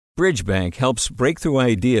Bridgebank helps breakthrough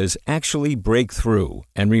ideas actually break through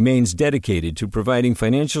and remains dedicated to providing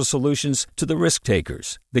financial solutions to the risk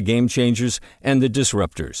takers, the game changers, and the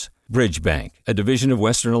disruptors. Bridgebank, a division of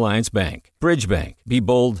Western Alliance Bank. Bridgebank. Be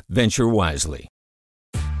bold, venture wisely.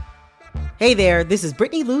 Hey there, this is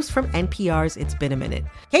Brittany Luce from NPR's It's Been a Minute.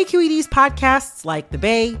 KQED's podcasts like The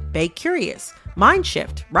Bay Curious, Mind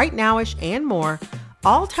Shift, Right Nowish, and more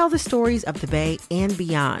all tell the stories of the Bay and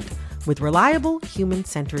beyond with reliable,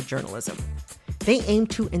 human-centered journalism. They aim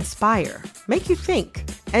to inspire, make you think,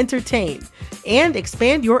 entertain, and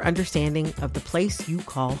expand your understanding of the place you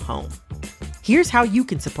call home. Here's how you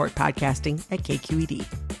can support podcasting at KQED.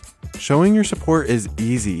 Showing your support is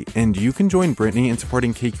easy, and you can join Brittany in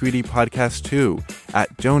supporting KQED Podcast too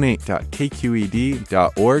at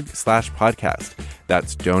donate.kqed.org/podcast.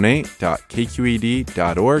 That's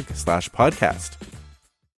donate.kqed.org/podcast.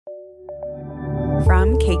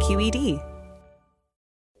 From KQED.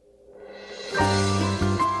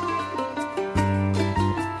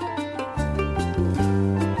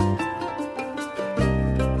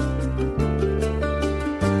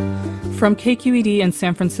 From KQED in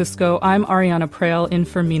San Francisco, I'm Ariana Prael in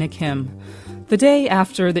for Mina Kim. The day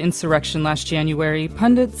after the insurrection last January,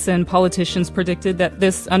 pundits and politicians predicted that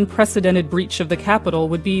this unprecedented breach of the Capitol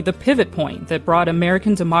would be the pivot point that brought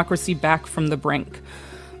American democracy back from the brink.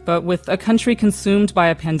 But with a country consumed by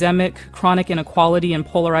a pandemic, chronic inequality, and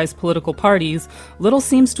polarized political parties, little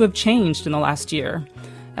seems to have changed in the last year.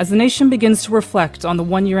 As the nation begins to reflect on the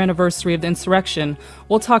one-year anniversary of the insurrection,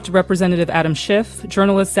 we'll talk to Representative Adam Schiff,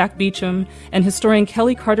 journalist Zack, Beauchamp, and historian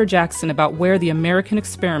Kellie Carter-Jackson about where the American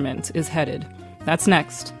experiment is headed. That's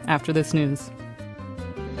next, after this news.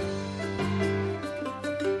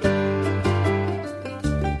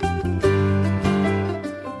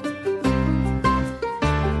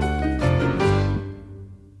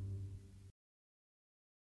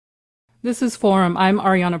 This is Forum. I'm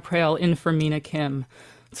Ariana Prael in for Mina Kim.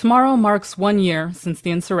 Tomorrow marks 1 year since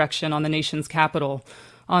the insurrection on the nation's capital.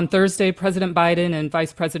 On Thursday, President Biden and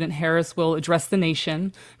Vice President Harris will address the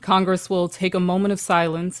nation. Congress will take a moment of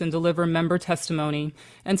silence and deliver member testimony.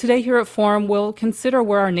 And today here at Forum, we'll consider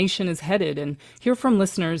where our nation is headed and hear from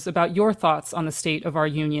listeners about your thoughts on the state of our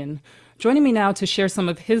union. Joining me now to share some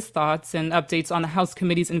of his thoughts and updates on the House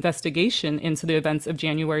Committee's investigation into the events of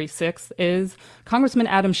January 6th is Congressman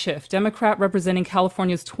Adam Schiff, Democrat representing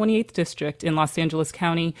California's 28th District in Los Angeles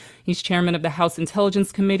County. He's chairman of the House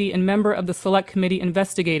Intelligence Committee and member of the Select Committee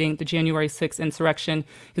investigating the January 6th insurrection.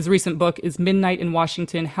 His recent book is Midnight in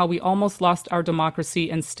Washington: How We Almost Lost Our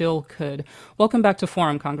Democracy and Still Could. Welcome back to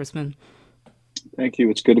Forum, Congressman. Thank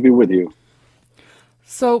you. It's good to be with you.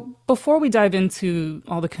 So before we dive into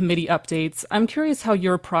all the committee updates, I'm curious how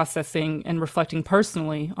you're processing and reflecting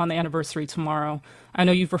personally on the anniversary tomorrow. I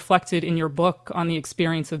know you've reflected in your book on the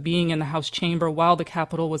experience of being in the House chamber while the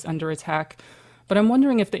Capitol was under attack, but I'm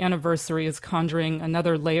wondering if the anniversary is conjuring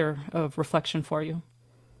another layer of reflection for you.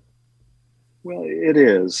 Well, it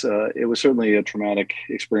is. It was certainly a traumatic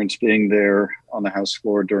experience being there on the House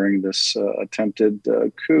floor during this attempted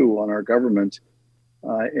coup on our government.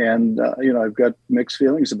 I've got mixed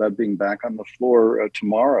feelings about being back on the floor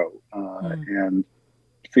tomorrow and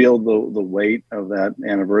feel the weight of that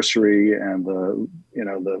anniversary and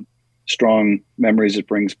the strong memories it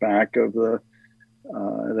brings back of the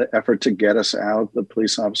effort to get us out, the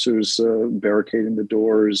police officers barricading the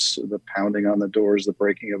doors, the pounding on the doors, the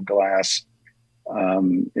breaking of glass.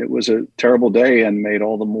 It was a terrible day and made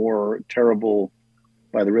all the more terrible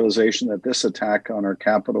by the realization that this attack on our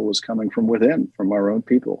Capitol was coming from within, from our own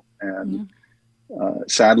people. And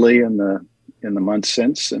sadly, in the months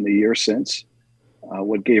since, in the year since,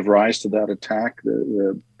 what gave rise to that attack,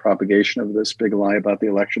 the propagation of this big lie about the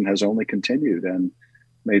election has only continued and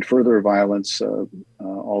made further violence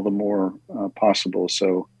all the more possible.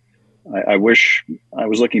 So I wish I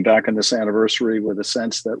was looking back on this anniversary with a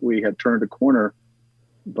sense that we had turned a corner,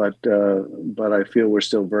 but I feel we're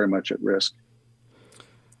still very much at risk.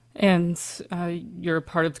 And you're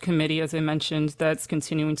part of the committee, as I mentioned, that's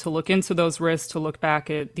continuing to look into those risks, to look back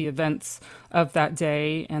at the events of that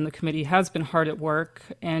day. And the committee has been hard at work.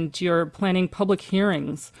 And you're planning public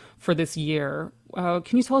hearings for this year. Can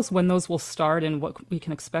you tell us when those will start and what we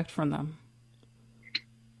can expect from them?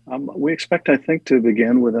 We expect, I think, to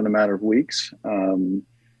begin within a matter of weeks.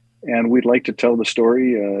 And we'd like to tell the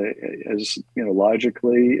story as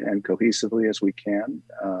logically and cohesively as we can,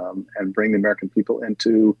 and bring the American people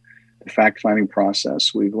into the fact-finding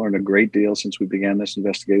process. We've learned a great deal since we began this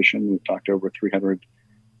investigation. We've talked to over 300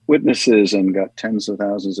 witnesses and got tens of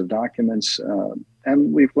thousands of documents.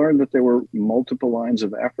 And we've learned that there were multiple lines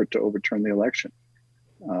of effort to overturn the election.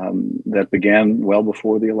 that began well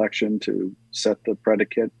before the election to set the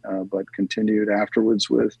predicate, but continued afterwards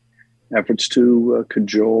with efforts to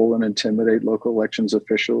cajole and intimidate local elections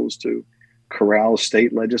officials, to corral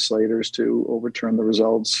state legislators to overturn the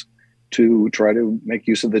results, to try to make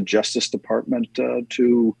use of the Justice Department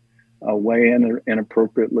to weigh in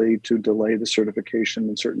inappropriately, to delay the certification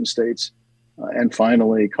in certain states, and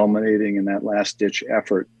finally culminating in that last-ditch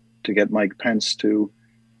effort to get Mike Pence to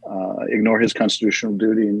ignore his constitutional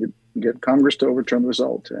duty and get Congress to overturn the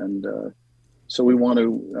result. And so we want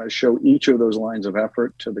to show each of those lines of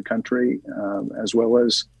effort to the country, as well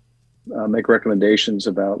as make recommendations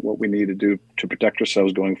about what we need to do to protect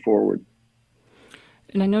ourselves going forward.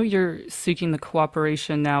 And I know you're seeking the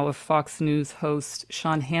cooperation now of Fox News host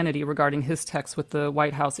Sean Hannity regarding his text with the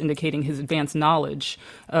White House indicating his advanced knowledge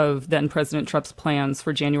of then President Trump's plans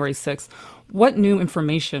for January 6th. What new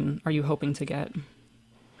information are you hoping to get?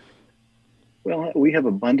 Well, we have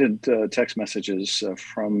abundant text messages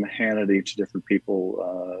from Hannity to different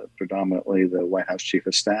people, predominantly the White House Chief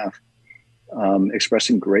of Staff,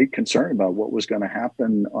 expressing great concern about what was going to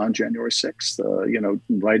happen on January 6th.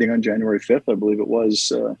 Writing on January 5th, I believe it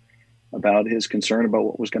was, about his concern about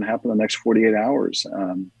what was going to happen in the next 48 hours,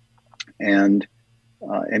 and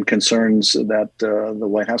concerns that the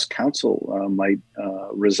White House counsel might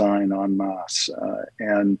resign en masse.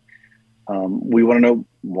 We want to know,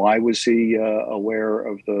 why was he aware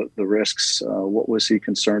of the risks? What was he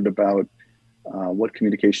concerned about? What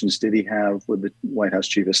communications did he have with the White House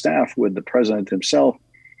Chief of Staff, with the president himself?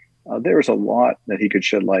 There's a lot that he could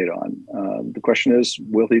shed light on. The question is,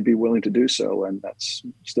 will he be willing to do so? And that's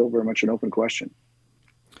still very much an open question.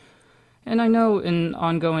 And I know an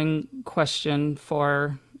ongoing question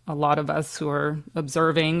for a lot of us who are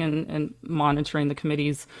observing and monitoring the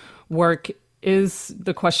committee's work is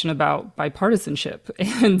the question about bipartisanship.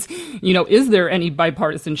 And, is there any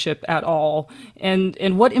bipartisanship at all?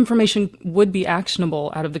 And what information would be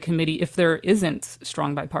actionable out of the committee if there isn't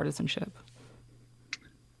strong bipartisanship?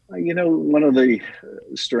 One of the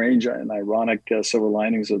strange and ironic silver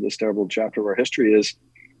linings of this terrible chapter of our history is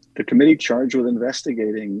the committee charged with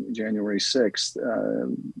investigating January 6th,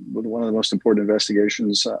 with one of the most important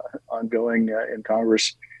investigations ongoing in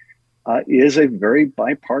Congress, is a very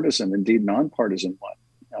bipartisan, indeed nonpartisan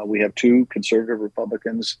one. We have two conservative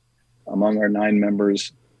Republicans among our 9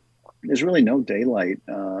 members. There's really no daylight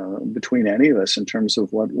between any of us in terms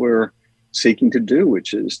of what we're seeking to do,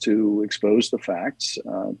 which is to expose the facts,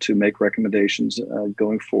 to make recommendations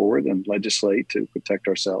going forward and legislate to protect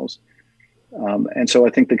ourselves. And so I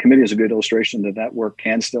think the committee is a good illustration that work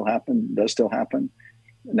can still happen, does still happen.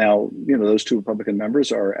 Now, those two Republican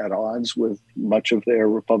members are at odds with much of their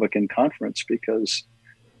Republican conference because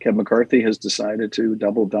Kevin McCarthy has decided to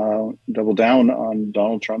double down on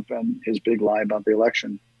Donald Trump and his big lie about the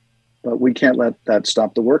election. But we can't let that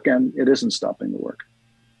stop the work, and it isn't stopping the work.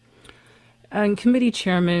 And committee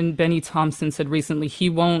chairman Benny Thompson said recently he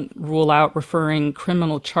won't rule out referring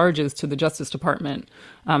criminal charges to the Justice Department,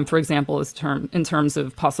 for example, in terms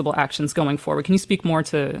of possible actions going forward. Can you speak more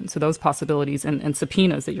to those possibilities and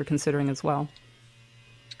subpoenas that you're considering as well?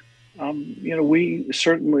 We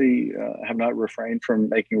certainly have not refrained from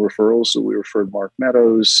making referrals. So we referred Mark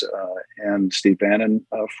Meadows and Steve Bannon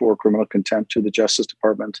for criminal contempt to the Justice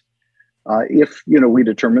Department. If we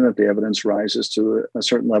determine that the evidence rises to a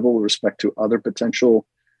certain level with respect to other potential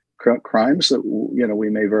crimes, that we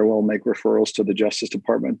may very well make referrals to the Justice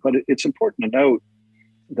Department. But it's important to note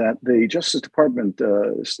that the Justice Department,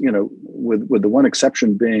 with the one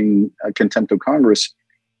exception being contempt of Congress,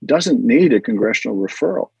 doesn't need a congressional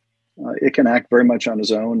referral. It can act very much on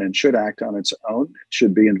its own and should act on its own. It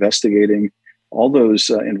should be investigating all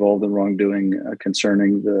those involved in wrongdoing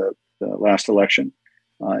concerning the last election.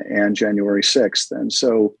 And January 6th. And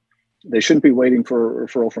so they shouldn't be waiting for a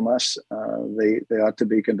referral from us. They ought to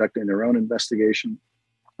be conducting their own investigation.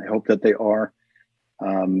 I hope that they are.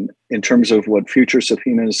 In terms of what future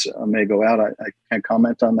subpoenas may go out, I can't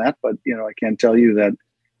comment on that, but I can tell you that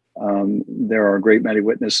there are a great many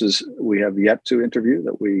witnesses we have yet to interview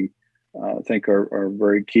that we think are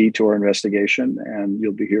very key to our investigation, and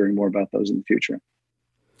you'll be hearing more about those in the future.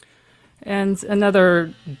 And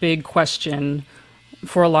another big question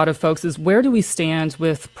for a lot of folks is, where do we stand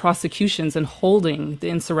with prosecutions and holding the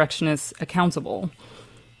insurrectionists accountable?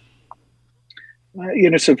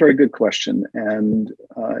 It's a very good question. And,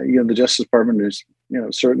 the Justice Department is,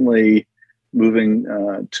 certainly moving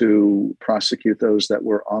to prosecute those that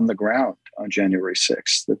were on the ground on January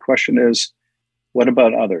 6th. The question is, what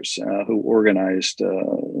about others who organized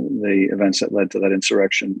the events that led to that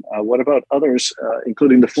insurrection? What about others,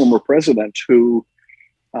 including the former president, who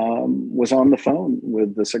was on the phone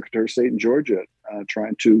with the Secretary of State in Georgia,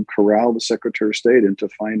 trying to corral the Secretary of State into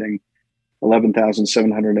finding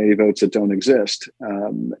 11,780 votes that don't exist,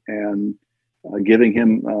 and giving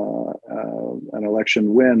him an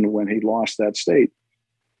election win when he lost that state.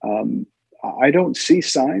 I don't see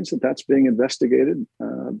signs that that's being investigated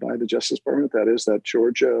by the Justice Department. That is, that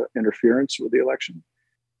Georgia interference with the election.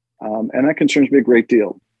 And that concerns me a great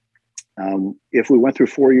deal. If we went through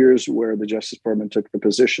 4 years where the Justice Department took the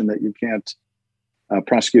position that you can't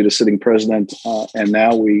prosecute a sitting president, and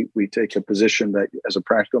now we take a position that as a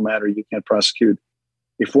practical matter, you can't prosecute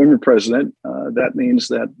a former president, that means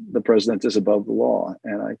that the president is above the law.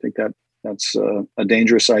 And I think that's a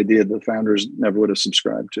dangerous idea that the founders never would have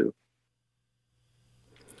subscribed to.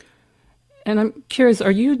 And I'm curious, are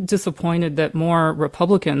you disappointed that more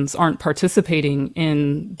Republicans aren't participating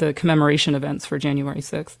in the commemoration events for January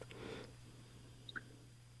 6th?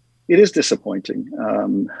 It is disappointing.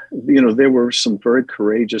 There were some very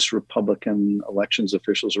courageous Republican elections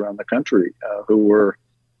officials around the country who were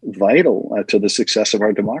vital to the success of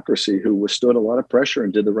our democracy, who withstood a lot of pressure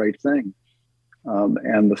and did the right thing.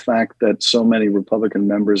 And the fact that so many Republican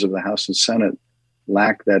members of the House and Senate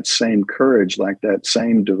lack that same courage, lack that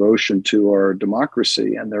same devotion to our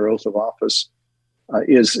democracy and their oath of office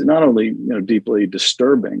is not only deeply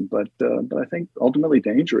disturbing, but I think ultimately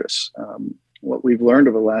dangerous. What we've learned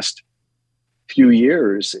over the last few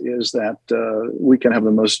years is that we can have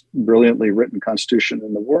the most brilliantly written Constitution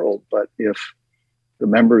in the world, but if the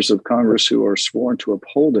members of Congress who are sworn to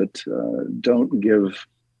uphold it don't give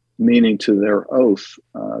meaning to their oath,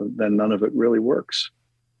 then none of it really works.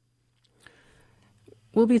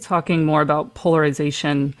 We'll be talking more about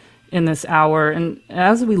polarization in this hour. And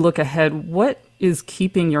as we look ahead, what is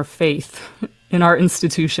keeping your faith in our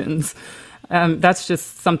institutions? That's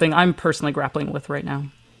just something I'm personally grappling with right now.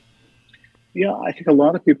 Yeah, I think a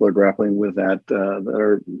lot of people are grappling with that, that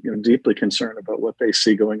are deeply concerned about what they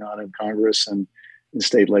see going on in Congress and in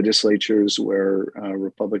state legislatures where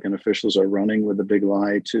Republican officials are running with a big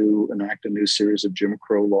lie to enact a new series of Jim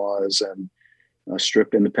Crow laws and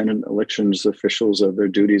strip independent elections officials of their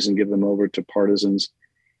duties and give them over to partisans.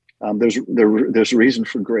 There's reason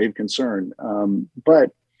for grave concern.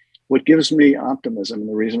 But what gives me optimism, and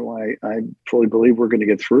the reason why I fully believe we're going to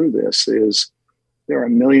get through this, is there are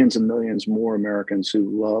millions and millions more Americans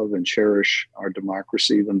who love and cherish our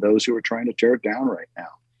democracy than those who are trying to tear it down right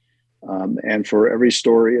now. And for every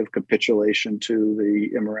story of capitulation to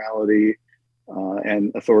the immorality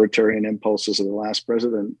and authoritarian impulses of the last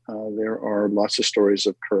president, there are lots of stories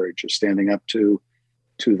of courage, of standing up to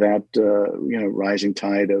that rising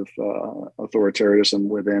tide of authoritarianism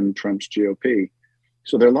within Trump's GOP.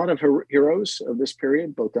 So there are a lot of heroes of this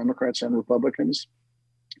period, both Democrats and Republicans,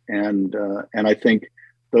 and I think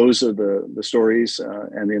those are the stories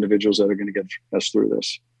and the individuals that are going to get us through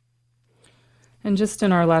this. And just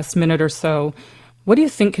in our last minute or so, what do you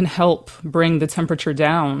think can help bring the temperature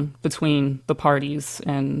down between the parties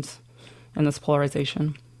and this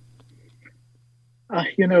polarization?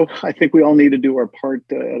 I think we all need to do our part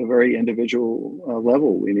at a very individual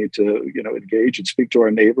level. We need to, engage and speak to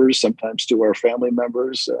our neighbors, sometimes to our family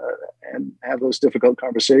members, and have those difficult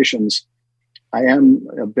conversations. I am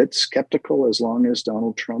a bit skeptical as long as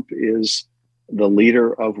Donald Trump is the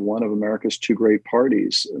leader of one of America's two great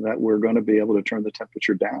parties that we're going to be able to turn the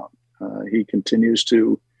temperature down. He continues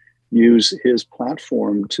to use his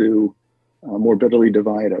platform to more bitterly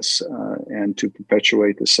divide us and to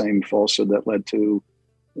perpetuate the same falsehood that led to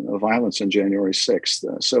violence on January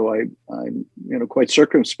 6th. So I'm quite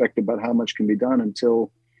circumspect about how much can be done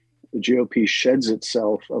until the GOP sheds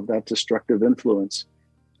itself of that destructive influence.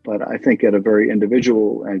 But I think at a very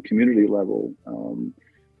individual and community level,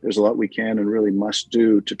 there's a lot we can and really must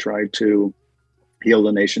do to try to heal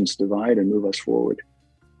the nation's divide and move us forward.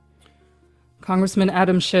 Congressman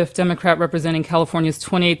Adam Schiff, Democrat representing California's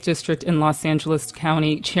 28th District in Los Angeles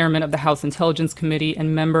County, Chairman of the House Intelligence Committee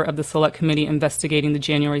and member of the Select Committee investigating the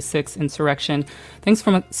January 6th insurrection. Thanks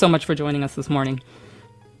so much for joining us this morning.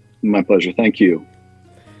 My pleasure. Thank you.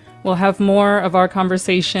 We'll have more of our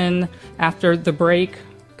conversation after the break,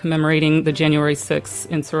 commemorating the January 6th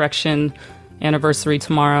insurrection anniversary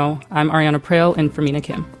tomorrow. I'm Ariana Prale in for Mina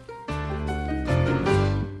Kim.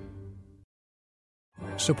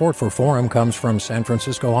 Support for Forum comes from San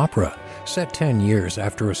Francisco Opera. Set 10 years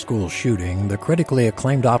after a school shooting, the critically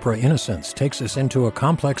acclaimed opera Innocence takes us into a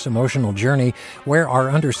complex emotional journey where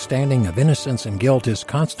our understanding of innocence and guilt is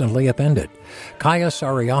constantly upended. Kaya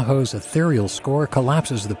Sariaho's ethereal score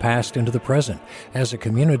collapses the past into the present as a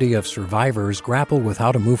community of survivors grapple with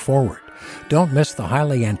how to move forward. Don't miss the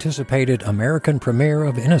highly anticipated American premiere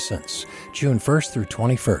of Innocence, June 1st through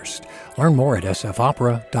 21st. Learn more at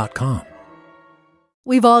sfopera.com.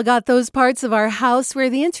 We've all got those parts of our house where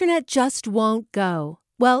the internet just won't go.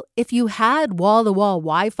 Well, if you had wall-to-wall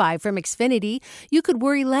Wi-Fi from Xfinity, you could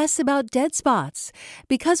worry less about dead spots.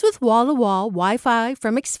 Because with wall-to-wall Wi-Fi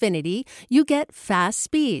from Xfinity, you get fast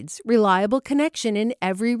speeds, reliable connection in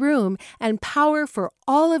every room, and power for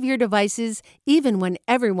all of your devices, even when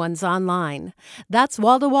everyone's online. That's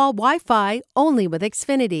wall-to-wall Wi-Fi only with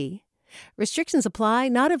Xfinity. Restrictions apply,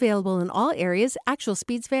 not available in all areas. Actual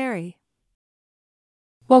speeds vary.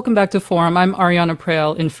 Welcome back to Forum. I'm Ariana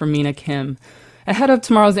Prael in for Mina Kim. Ahead of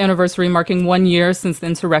tomorrow's anniversary marking 1 year since the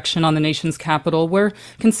insurrection on the nation's capital, we're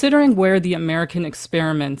considering where the American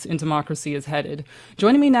experiment in democracy is headed.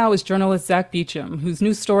 Joining me now is journalist Zack Beauchamp, whose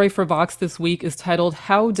new story for Vox this week is titled,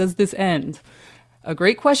 "How Does This End?" A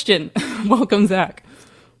great question. Welcome, Zack.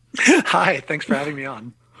 Hi, thanks for having me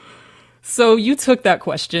on. So you took that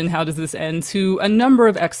question, how does this end, to a number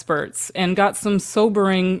of experts and got some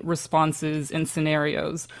sobering responses and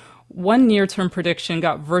scenarios. One near-term prediction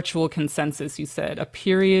got virtual consensus, you said, a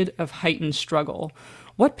period of heightened struggle.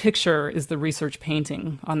 What picture is the research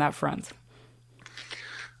painting on that front?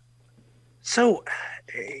 So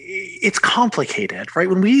it's complicated, right?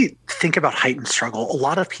 When we think about heightened struggle, a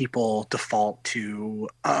lot of people default to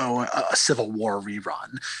a Civil War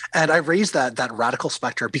rerun. And I raise that radical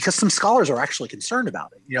specter because some scholars are actually concerned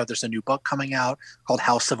about it. You know, there's a new book coming out called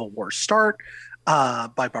How Civil Wars Start,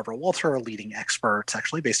 by Barbara Walter, a leading expert,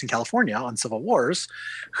 actually based in California on civil wars,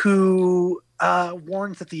 who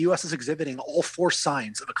warned that the U.S. is exhibiting all four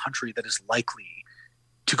signs of a country that is likely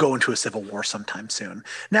to go into a civil war sometime soon.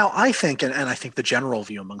 Now, I think, and I think the general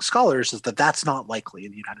view among scholars is that that's not likely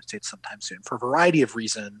in the United States sometime soon. For a variety of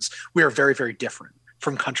reasons, we are very, very different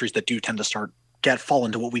from countries that do tend to fall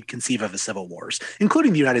into what we'd conceive of as civil wars,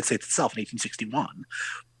 including the United States itself in 1861.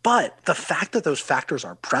 But the fact that those factors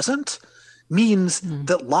are present means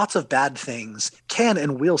that lots of bad things can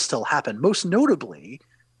and will still happen. Most notably,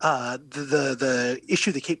 the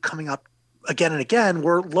issue that kept coming up again and again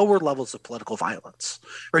were lower levels of political violence.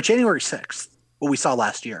 Right, January 6th, what we saw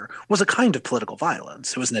last year, was a kind of political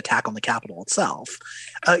violence. It was an attack on the Capitol itself.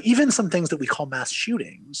 Even some things that we call mass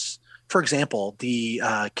shootings, for example, the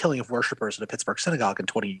killing of worshipers at a Pittsburgh synagogue in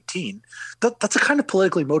 2018, that's a kind of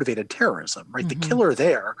politically motivated terrorism, right? Mm-hmm. The killer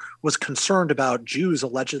there was concerned about Jews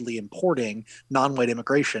allegedly importing non-white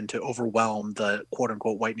immigration to overwhelm the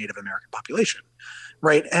quote-unquote white Native American population,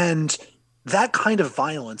 right? And that kind of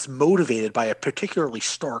violence motivated by a particularly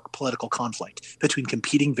stark political conflict between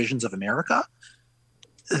competing visions of America,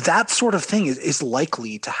 that sort of thing is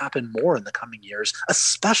likely to happen more in the coming years,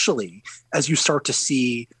 especially as you start to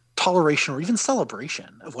see toleration or even celebration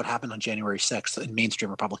of what happened on January 6th in mainstream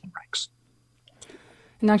Republican ranks.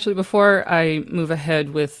 And actually, before I move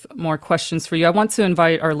ahead with more questions for you, I want to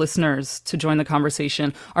invite our listeners to join the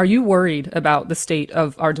conversation. Are you worried about the state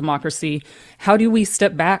of our democracy? How do we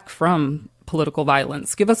step back from political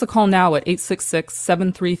violence? Give us a call now at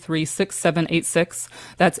 866-733-6786.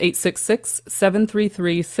 That's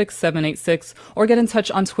 866-733-6786. Or get in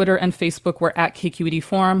touch on Twitter and Facebook. We're at KQED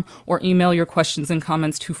Forum, or email your questions and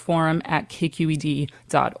comments to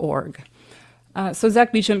forum@kqed.org. So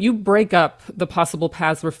Zack Beauchamp, you break up the possible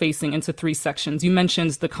paths we're facing into three sections. You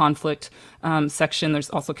mentioned the conflict section. There's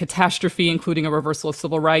also catastrophe, including a reversal of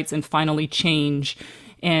civil rights, and finally change.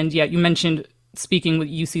 And yeah, you mentioned speaking with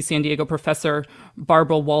UC San Diego professor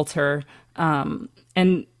Barbara Walter.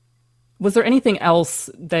 And was there anything else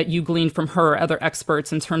that you gleaned from her or other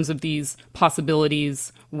experts in terms of these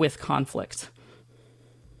possibilities with conflict?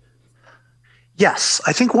 Yes,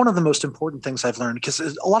 I think one of the most important things I've learned, because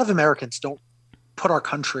a lot of Americans don't put our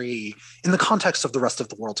country in the context of the rest of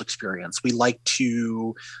the world's experience. We like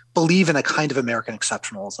to believe in a kind of American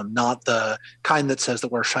exceptionalism, not the kind that says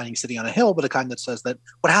that we're a shining city on a hill, but a kind that says that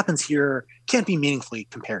what happens here can't be meaningfully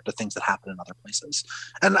compared to things that happen in other places.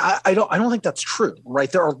 And I don't think that's true,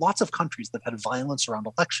 right? There are lots of countries that have had violence around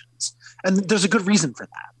elections, and there's a good reason for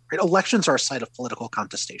that, right? Elections are a site of political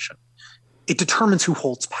contestation. It determines who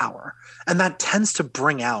holds power, and that tends to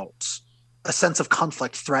bring out a sense of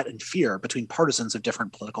conflict, threat, and fear between partisans of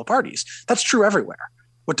different political parties. That's true everywhere.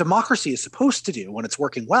 What democracy is supposed to do when it's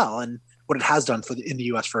working well, and what it has done in the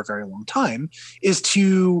U.S. for a very long time, is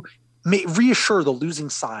to reassure the losing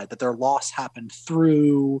side that their loss happened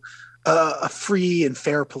through a free and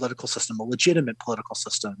fair political system, a legitimate political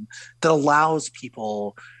system that allows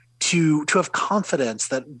people to have confidence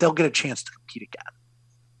that they'll get a chance to compete again,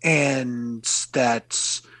 and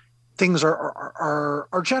that things are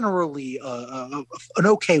generally an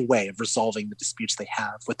okay way of resolving the disputes they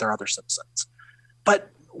have with their other citizens. But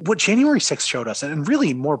what January 6th showed us, and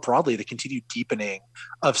really more broadly, the continued deepening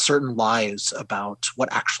of certain lies about what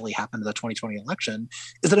actually happened in the 2020 election,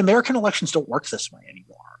 is that American elections don't work this way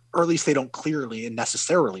anymore, or at least they don't clearly and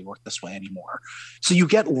necessarily work this way anymore. So you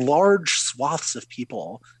get large swaths of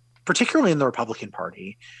people, particularly in the Republican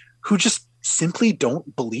Party, who just simply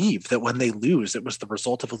don't believe that when they lose, it was the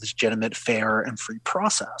result of a legitimate, fair, and free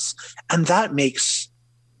process. And that makes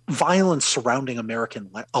violence surrounding American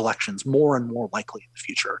elections more and more likely in the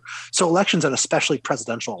future. So elections, and especially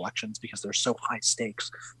presidential elections, because they're so high stakes,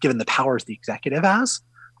 given the powers the executive has,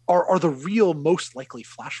 are the real most likely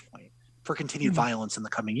flashpoint for continued violence in the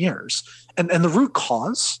coming years. And the root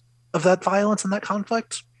cause of that violence and that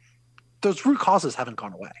conflict, those root causes haven't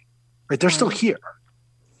gone away, right? They're still here.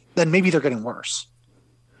 Then maybe they're getting worse.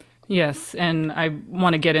 Yes, and I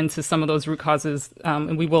want to get into some of those root causes,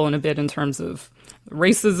 and we will in a bit, in terms of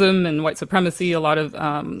racism and white supremacy, a lot of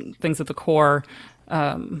things at the core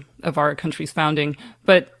of our country's founding.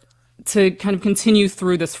 But to kind of continue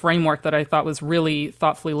through this framework that I thought was really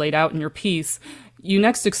thoughtfully laid out in your piece, you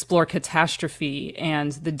next explore catastrophe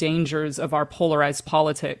and the dangers of our polarized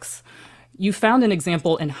politics. You found an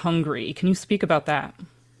example in Hungary. Can you speak about that?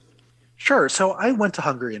 Sure. So I went to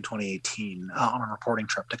Hungary in 2018 on a reporting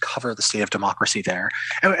trip to cover the state of democracy there.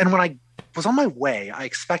 And when I was on my way, I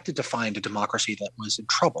expected to find a democracy that was in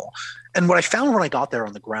trouble. And what I found when I got there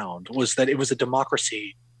on the ground was that it was a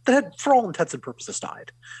democracy that had, for all intents and purposes,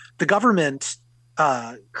 died. The government,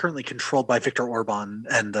 currently controlled by Viktor Orban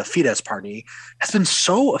and the Fidesz party, has been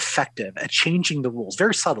so effective at changing the rules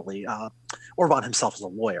very subtly. Orban himself is a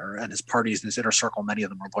lawyer, and his parties in his inner circle, many of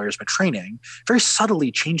them are lawyers by training, very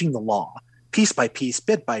subtly changing the law, piece by piece,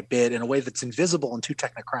 bit by bit, in a way that's invisible and too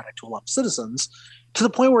technocratic to a lot of citizens, to the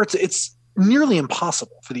point where it's nearly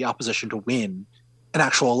impossible for the opposition to win an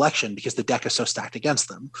actual election because the deck is so stacked against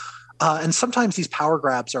them. And sometimes these power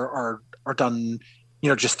grabs are done,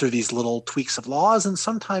 just through these little tweaks of laws, and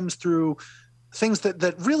sometimes through things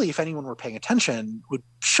that really, if anyone were paying attention,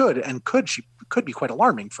 could be quite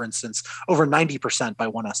alarming. For instance, over 90% by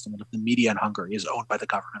one estimate of the media in Hungary is owned by the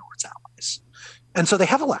government or its allies. And so they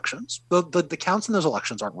have elections. The counts in those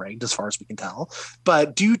elections aren't rigged, as far as we can tell.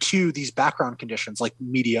 But due to these background conditions, like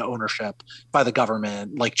media ownership by the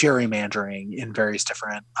government, like gerrymandering in various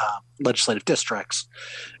different legislative districts,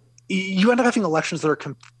 you end up having elections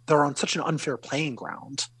that are on such an unfair playing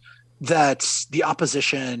ground that the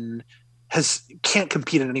opposition can't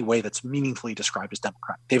compete in any way that's meaningfully described as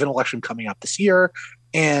democratic. They have an election coming up this year,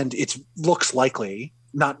 and it looks likely,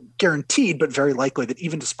 not guaranteed, but very likely, that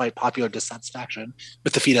even despite popular dissatisfaction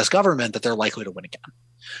with the Fidesz government, that they're likely to win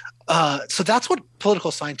again. So that's what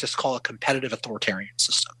political scientists call a competitive authoritarian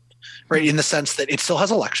system, right? In the sense that it still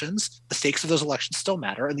has elections, the stakes of those elections still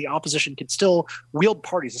matter, and the opposition can still wield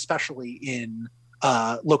parties, especially in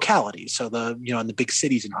localities. So in the big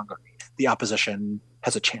cities in Hungary, the opposition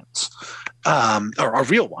has a chance, or a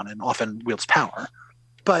real one, and often wields power.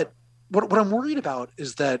 But what I'm worried about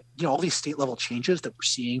is that, all these state level changes that we're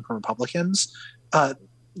seeing from Republicans,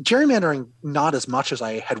 gerrymandering, not as much as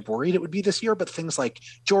I had worried it would be this year, but things like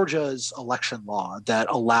Georgia's election law that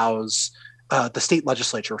allows the state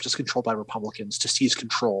legislature, which is controlled by Republicans, to seize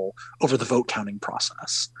control over the vote counting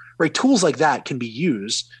process. Right? Tools like that can be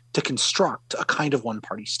used to construct a kind of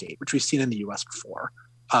one-party state, which we've seen in the U.S. before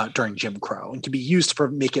during Jim Crow, and can be used to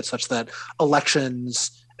make it such that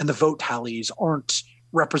elections and the vote tallies aren't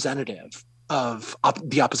representative of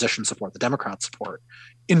the opposition support, the Democrat support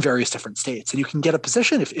in various different states. And you can get a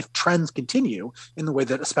position, if trends continue in the way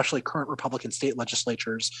that especially current Republican state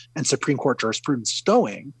legislatures and Supreme Court jurisprudence is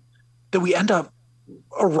going, that we end up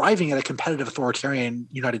arriving at a competitive authoritarian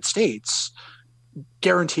United States,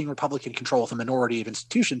 guaranteeing Republican control of a minority of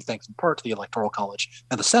institutions, thanks in part to the Electoral College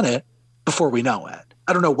and the Senate, before we know it.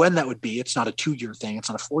 I don't know when that would be. It's not a 2-year thing. It's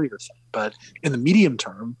not a 4-year thing. But in the medium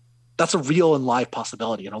term, that's a real and live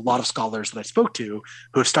possibility. And a lot of scholars that I spoke to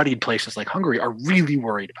who have studied places like Hungary are really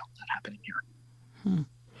worried about that happening here.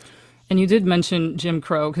 And you did mention Jim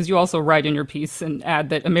Crow, because you also write in your piece and add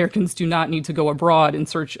that Americans do not need to go abroad in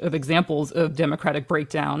search of examples of democratic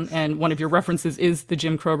breakdown. And one of your references is the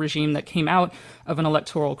Jim Crow regime that came out of an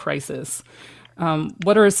electoral crisis.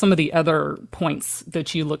 What are some of the other points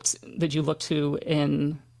that you looked to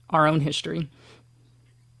in our own history?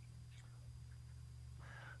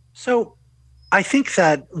 So I think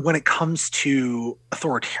that when it comes to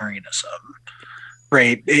authoritarianism,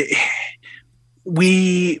 right,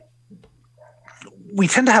 we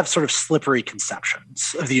tend to have sort of slippery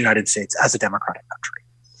conceptions of the United States as a democratic country.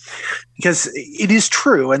 Because it is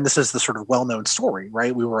true, and this is the sort of well-known story,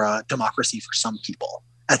 right? We were a democracy for some people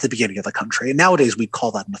at the beginning of the country. And nowadays we'd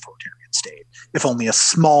call that an authoritarian state if only a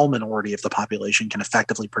small minority of the population can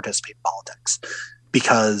effectively participate in politics.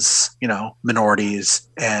 Because, minorities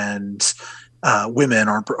and women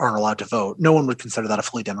aren't allowed to vote. No one would consider that a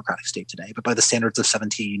fully democratic state today. But by the standards of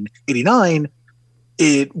 1789,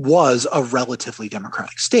 it was a relatively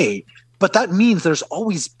democratic state. But that means there's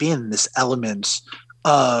always been this element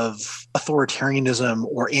of authoritarianism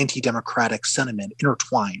or anti-democratic sentiment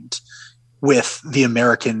intertwined with the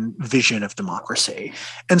American vision of democracy.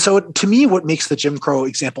 And so to me, what makes the Jim Crow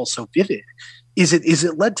example so vivid is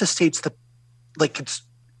it led to states that, like, it's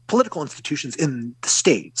political institutions in the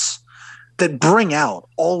states that bring out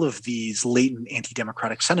all of these latent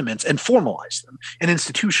anti-democratic sentiments and formalize them and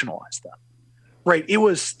institutionalize them, right? It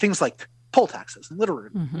was things like poll taxes and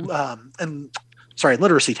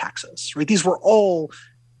literacy taxes, right? These were all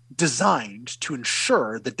designed to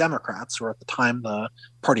ensure that Democrats, or at the time the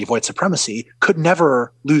party of white supremacy, could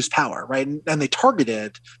never lose power, right? And they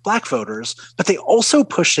targeted black voters, but they also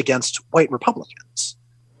pushed against white Republicans,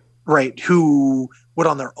 right, who would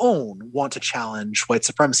on their own want to challenge white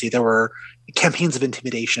supremacy. There were campaigns of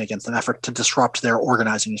intimidation against them, effort to disrupt their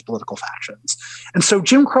organizing as political factions. And so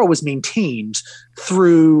Jim Crow was maintained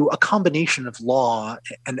through a combination of law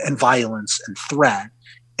and violence and threat,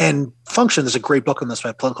 and functioned, there's a great book on this by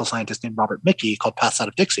a political scientist named Robert Mickey called Paths Out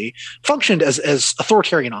of Dixie, functioned as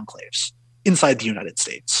authoritarian enclaves inside the United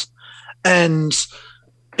States. And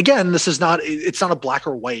again, it's not a black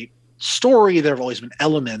or white story. There have always been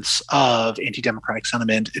elements of anti-democratic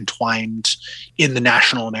sentiment entwined in the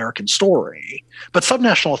national American story. But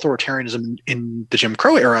subnational authoritarianism in the Jim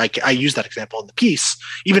Crow era, I use that example in the piece,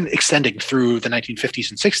 even extending through the 1950s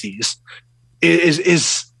and 60s,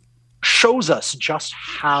 is shows us just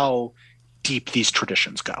how deep these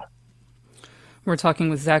traditions go. We're talking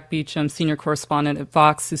with Zack Beauchamp, senior correspondent at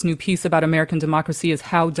Vox. His new piece about American democracy is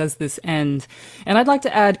How Does This End? And I'd like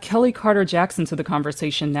to add Kellie Carter-Jackson to the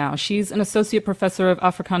conversation now. She's an associate professor of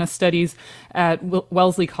Africana Studies at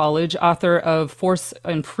Wellesley College, author of Force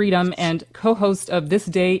and Freedom, and co-host of This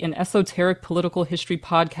Day in Esoteric Political History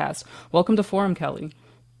podcast. Welcome to Forum, Kellie.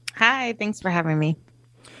 Hi, thanks for having me.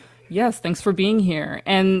 Yes, thanks for being here.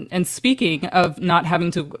 And speaking of not having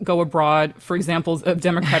to go abroad for examples of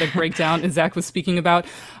democratic breakdown, as Zack was speaking about,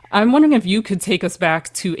 I'm wondering if you could take us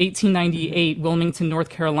back to 1898, Wilmington, North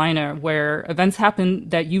Carolina, where events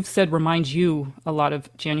happened that you've said remind you a lot of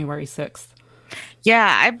January 6th.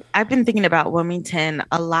 Yeah, I've been thinking about Wilmington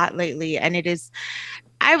a lot lately, and it is,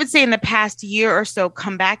 I would say in the past year or so,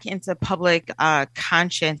 come back into public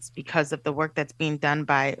conscience because of the work that's being done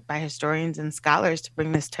by historians and scholars to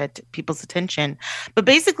bring this to people's attention. But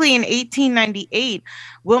basically in 1898,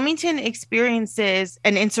 Wilmington experiences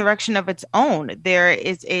an insurrection of its own. There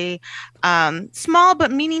is a small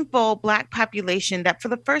but meaningful Black population that for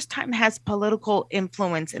the first time has political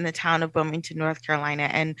influence in the town of Wilmington, North Carolina.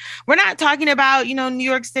 And we're not talking about, New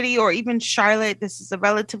York City or even Charlotte. This is a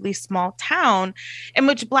relatively small town in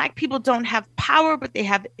which Black people don't have power, but they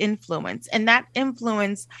have influence. And that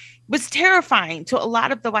influence was terrifying to a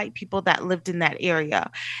lot of the white people that lived in that area.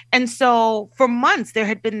 And so for months, there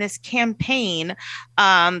had been this campaign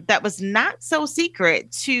that was not so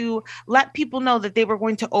secret to let people know that they were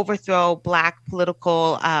going to overthrow Black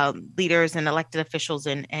political leaders and elected officials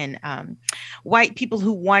and white people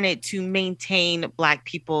who wanted to maintain Black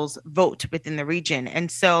people's vote within the region. And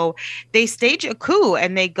so they stage a coup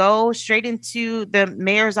and they go straight into the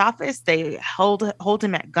mayor's office. They hold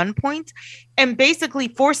him at gunpoint and basically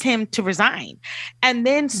force him to resign, and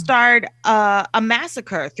then start a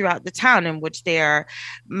massacre throughout the town in which they are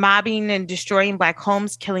mobbing and destroying Black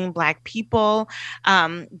homes, killing Black people.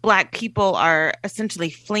 Black people are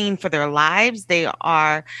essentially fleeing for their lives.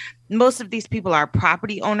 Most of these people are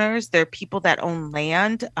property owners. They're people that own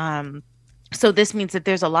land. So this means that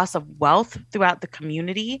there's a loss of wealth throughout the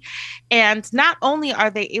community. And not only are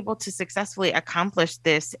they able to successfully accomplish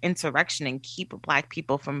this insurrection and keep Black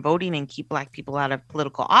people from voting and keep Black people out of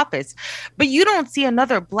political office, but you don't see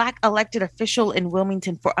another Black elected official in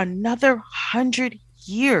Wilmington for another 100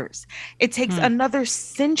 years. It takes another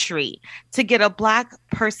century to get a Black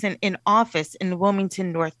person in office in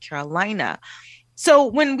Wilmington, North Carolina. So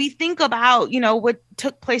when we think about, what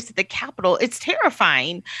took place at the Capitol, it's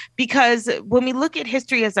terrifying because when we look at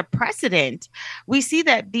history as a precedent, we see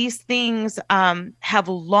that these things have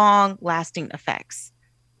long lasting effects.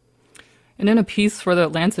 And in a piece for The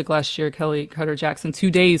Atlantic last year, Kellie Carter-Jackson,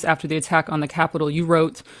 2 days after the attack on the Capitol, you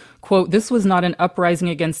wrote, quote, "This was not an uprising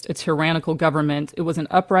against a tyrannical government. It was an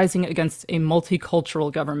uprising against a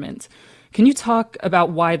multicultural government." Can you talk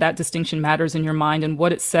about why that distinction matters in your mind and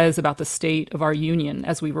what it says about the state of our union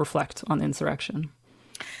as we reflect on the insurrection?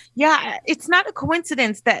 Yeah, it's not a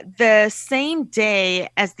coincidence that the same day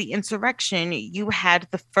as the insurrection, you had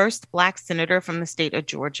the first Black senator from the state of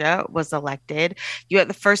Georgia was elected. You had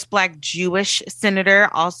the first Black Jewish senator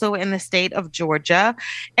also in the state of Georgia.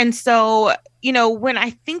 And so, when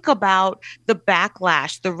I think about the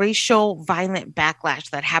backlash, the racial violent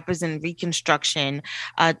backlash that happens in Reconstruction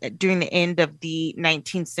during the end of the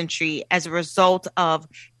 19th century as a result of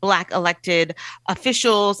Black elected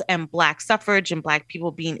officials and Black suffrage and Black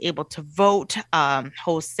people being able to vote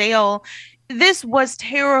wholesale, this was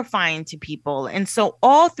terrifying to people. And so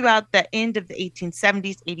all throughout the end of the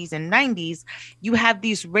 1870s, 80s, and 90s, you have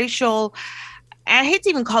these racial, I hate to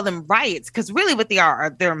even call them riots, because really what they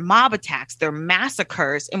are they're mob attacks, they're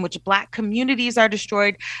massacres in which Black communities are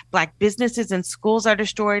destroyed, Black businesses and schools are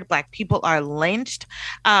destroyed, Black people are lynched.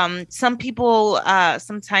 Some people,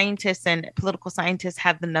 some scientists and political scientists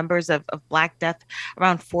have the numbers of Black death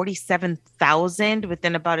around 47,000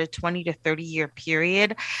 within about a 20 to 30 year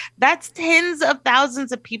period. That's tens of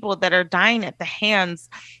thousands of people that are dying at the hands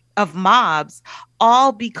of mobs,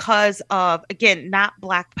 all because of, again, not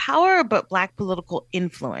Black power, but Black political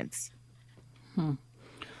influence. Well,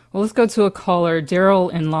 let's go to a caller.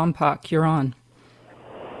 Daryl in Lompoc, you're on.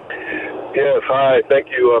 Yes, hi. Thank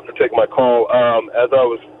you for taking my call. As I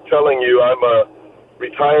was telling you, I'm a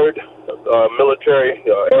retired military,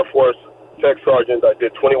 Air Force tech sergeant. I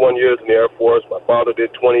did 21 years in the Air Force. My father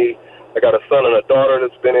did 20. I got a son and a daughter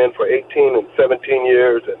that's been in for 18 and 17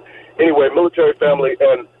 years. And anyway, military family.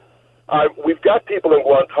 And we've got people in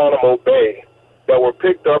Guantanamo Bay that were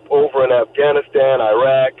picked up over in Afghanistan,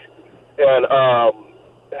 Iraq, and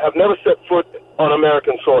have never set foot on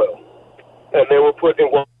American soil. And they were put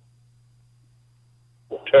in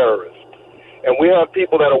terrorists. And we have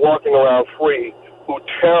people that are walking around free who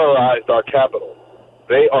terrorized our capital.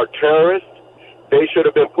 They are terrorists. They should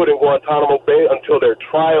have been put in Guantanamo Bay until their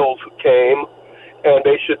trials came, and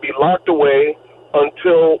they should be locked away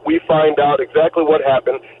until we find out exactly what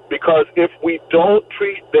happened, because if we don't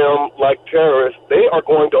treat them like terrorists, they are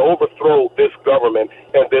going to overthrow this government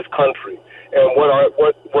and this country. And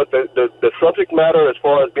what the subject matter as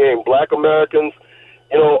far as being Black Americans,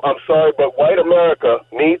 I'm sorry, but white America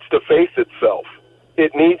needs to face itself.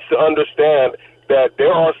 It needs to understand that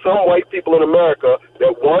there are some white people in America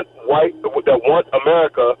that want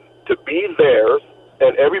America to be theirs,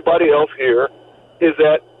 and everybody else here is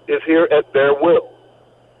here at their will.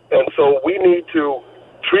 And so we need to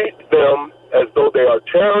treat them as though they are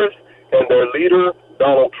terrorists, and their leader,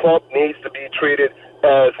 Donald Trump, needs to be treated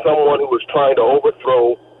as someone who is trying to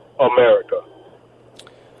overthrow America.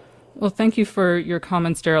 Well, thank you for your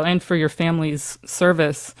comments, Daryl, and for your family's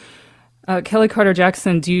service. Kellie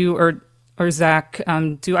Carter-Jackson, do you or Zack,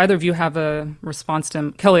 do either of you have a response to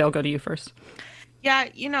him? Kellie, I'll go to you first. Yeah,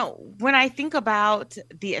 when I think about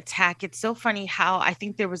the attack, it's so funny how I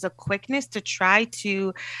think there was a quickness to try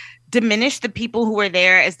to diminish the people who were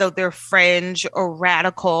there as though they're fringe or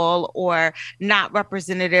radical or not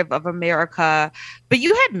representative of America. But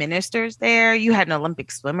you had ministers there. You had an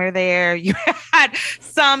Olympic swimmer there. You had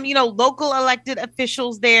some, local elected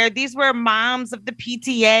officials there. These were moms of the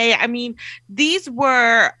PTA. I mean, these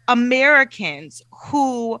were Americans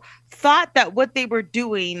who thought that what they were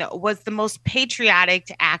doing was the most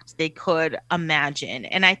patriotic act they could imagine.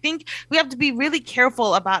 And I think we have to be really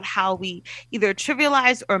careful about how we either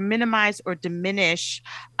trivialize or minimize or diminish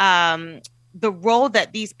the role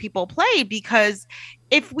that these people play, because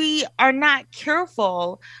if we are not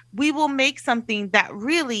careful, we will make something that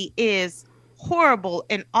really is horrible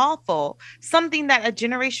and awful, something that a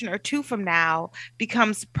generation or two from now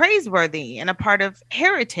becomes praiseworthy and a part of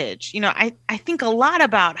heritage. I think a lot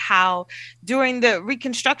about how during the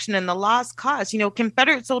Reconstruction and the Lost Cause,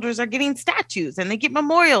 Confederate soldiers are getting statues and they get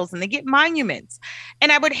memorials and they get monuments.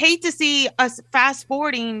 And I would hate to see us fast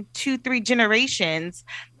forwarding 2-3 generations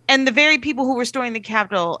and the very people who were restoring the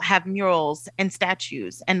Capitol have murals and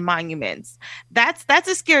statues and monuments. That's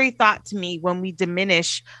a scary thought to me when we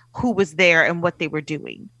diminish who was there and what they were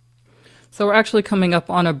doing. So we're actually coming up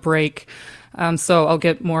on a break. So I'll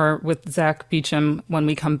get more with Zack Beauchamp when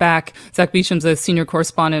we come back. Zack Beauchamp's a senior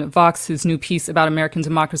correspondent at Vox, whose new piece about American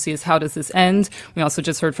democracy is How Does This End? We also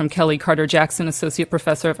just heard from Kellie Carter-Jackson, associate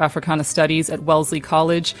professor of Africana Studies at Wellesley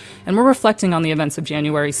College. And we're reflecting on the events of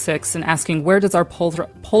January 6th and asking, where does our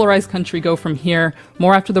polarized country go from here?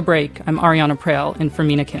 More after the break. I'm Ariana Prale in for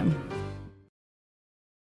Mina Kim.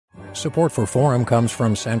 Support for Forum comes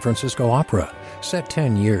from San Francisco Opera. Set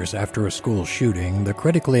 10 years after a school shooting, the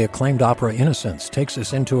critically acclaimed opera Innocence takes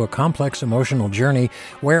us into a complex emotional journey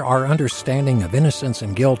where our understanding of innocence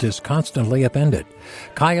and guilt is constantly upended.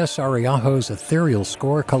 Kaya Sariaho's ethereal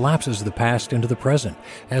score collapses the past into the present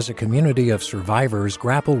as a community of survivors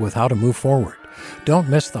grapple with how to move forward. Don't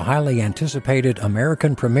miss the highly anticipated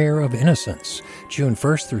American premiere of Innocence, June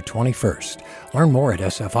 1st through 21st. Learn more at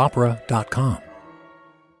sfopera.com.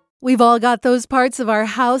 We've all got those parts of our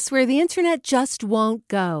house where the internet just won't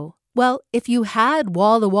go. Well, if you had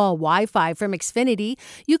wall-to-wall Wi-Fi from Xfinity,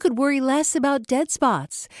 you could worry less about dead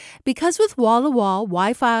spots. Because with wall-to-wall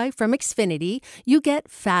Wi-Fi from Xfinity, you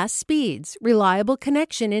get fast speeds, reliable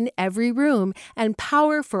connection in every room, and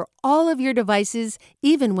power for all of your devices,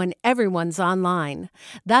 even when everyone's online.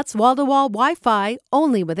 That's wall-to-wall Wi-Fi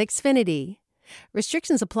only with Xfinity.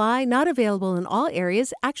 Restrictions apply, not available in all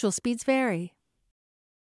areas. Actual speeds vary.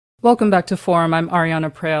 Welcome back to Forum. I'm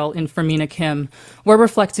Ariana Prael in for Mina Kim. We're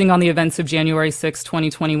reflecting on the events of January 6,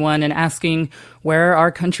 2021 and asking where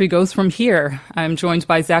our country goes from here. I'm joined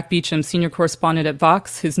by Zack Beauchamp, senior correspondent at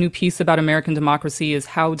Vox. His new piece about American democracy is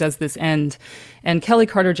How Does This End? And Kellie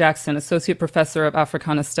Carter-Jackson, associate professor of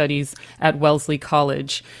Africana Studies at Wellesley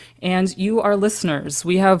College. And you, our listeners,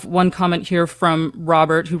 we have one comment here from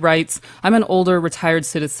Robert who writes, I'm an older retired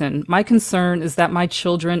citizen. My concern is that my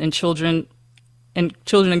children and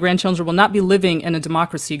grandchildren will not be living in a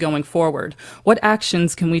democracy going forward. What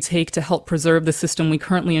actions can we take to help preserve the system we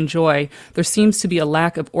currently enjoy? There seems to be a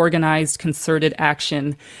lack of organized, concerted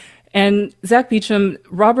action. And Zack Beauchamp,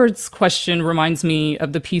 Robert's question reminds me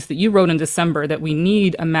of the piece that you wrote in December, that we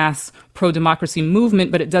need a mass pro-democracy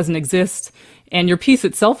movement, but it doesn't exist. And your piece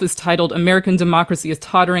itself is titled, American Democracy is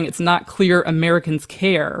Tottering, It's Not Clear Americans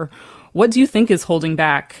Care. What do you think is holding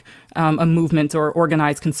back a movement or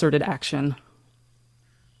organized, concerted action?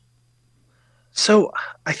 So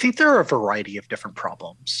I think there are a variety of different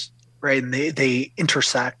problems, right? And they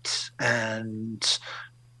intersect and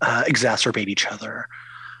exacerbate each other.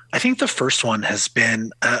 I think the first one has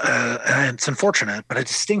been, and it's unfortunate, but a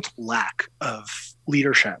distinct lack of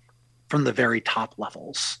leadership from the very top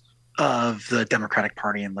levels of the Democratic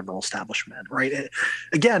Party and liberal establishment, right?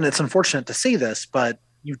 Again, it's unfortunate to say this, but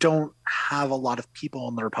you don't have a lot of people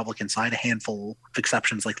on the Republican side, a handful of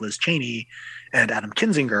exceptions like Liz Cheney and Adam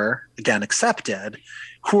Kinzinger, again accepted,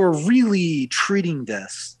 who are really treating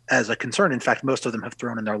this as a concern. In fact, most of them have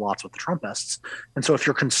thrown in their lots with the Trumpists. And so if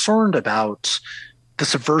you're concerned about the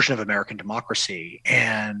subversion of American democracy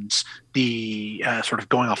and the sort of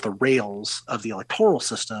going off the rails of the electoral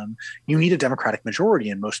system, you need a Democratic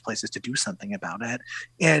majority in most places to do something about it.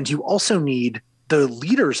 And you also need the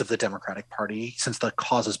leaders of the Democratic Party, since the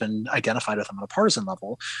cause has been identified with them on a partisan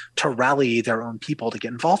level, to rally their own people to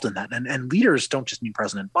get involved in that. And leaders don't just mean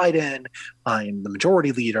President Biden, the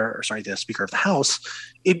majority leader, the Speaker of the House.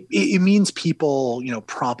 It means people,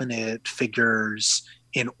 prominent figures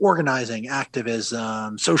in organizing,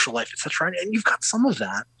 activism, social life, et cetera. And you've got some of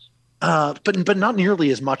that, but not nearly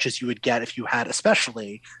as much as you would get if you had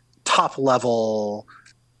especially top-level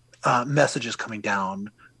messages coming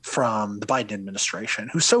down from the Biden administration,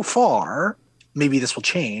 who so far, maybe this will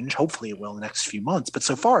change, hopefully it will in the next few months, but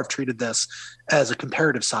so far have treated this as a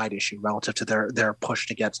comparative side issue relative to their push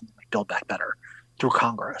to get something like Build Back Better through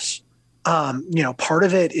Congress. Part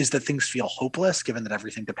of it is that things feel hopeless given that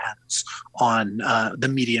everything depends on the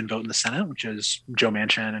median vote in the Senate, which is Joe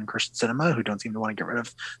Manchin and Kyrsten Sinema, who don't seem to want to get rid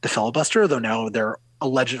of the filibuster, though now they're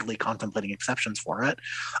allegedly contemplating exceptions for it.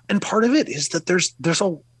 And part of it is that there's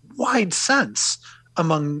a wide sense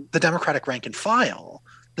among the Democratic rank and file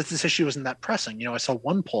that this issue isn't that pressing. I saw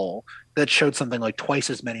one poll that showed something like twice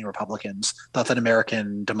as many Republicans thought that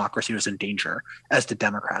American democracy was in danger as did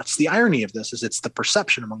Democrats. The irony of this is it's the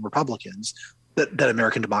perception among Republicans that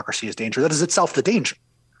American democracy is danger. That is itself the danger,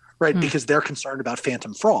 right? Because they're concerned about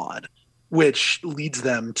phantom fraud, which leads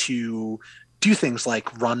them to do things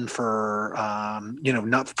like run for,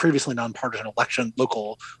 not previously nonpartisan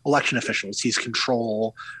local election officials, seize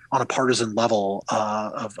control on a partisan level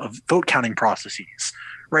of vote counting processes,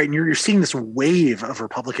 right? And you're seeing this wave of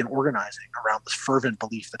Republican organizing around this fervent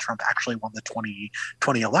belief that Trump actually won the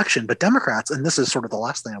 2020 election. But Democrats, and this is sort of the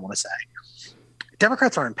last thing I want to say,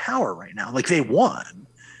 Democrats are in power right now. Like, they won.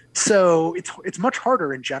 So it's much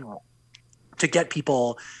harder in general to get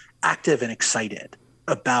people active and excited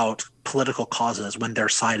about political causes when their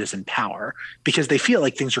side is in power, because they feel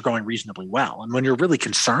like things are going reasonably well. And when you're really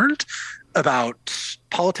concerned about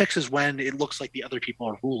politics is when it looks like the other people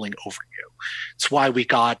are ruling over you. It's why we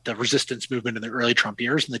got the resistance movement in the early Trump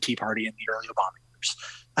years and the Tea Party in the early Obama years.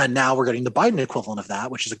 And now we're getting the Biden equivalent of that,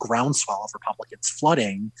 which is a groundswell of Republicans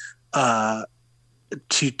flooding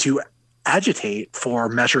to agitate for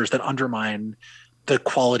measures that undermine the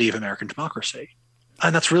quality of American democracy.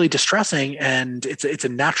 And that's really distressing. And it's a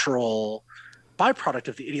natural byproduct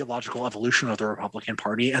of the ideological evolution of the Republican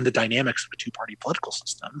Party and the dynamics of a two-party political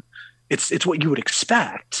system. It's what you would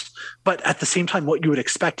expect, but at the same time, what you would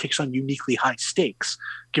expect takes on uniquely high stakes,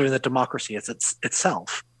 given that democracy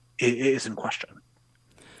itself is in question.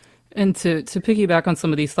 And to piggyback on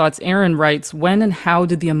some of these thoughts, Aaron writes, when and how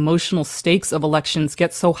did the emotional stakes of elections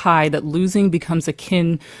get so high that losing becomes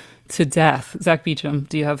akin to death? Zack Beauchamp,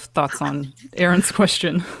 do you have thoughts on Aaron's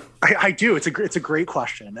question? I do. It's a great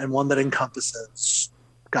question, and one that encompasses,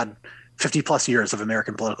 50 plus years of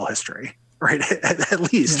American political history, right?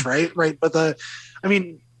 At least, yeah. Right. But the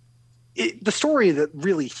story that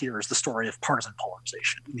really here is the story of partisan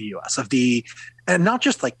polarization in the U.S. and not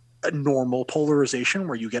just like a normal polarization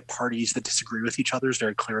where you get parties that disagree with each other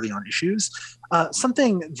very clearly on issues.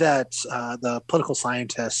 Something that the political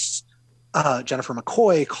scientists Jennifer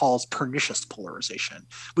McCoy calls pernicious polarization,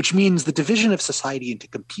 which means the division of society into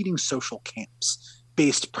competing social camps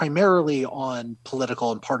based primarily on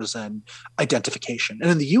political and partisan identification. And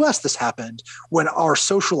in the US, this happened when our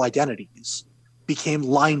social identities became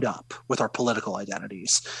lined up with our political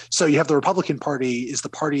identities. So you have the Republican Party is the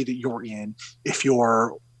party that you're in if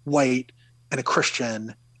you're white and a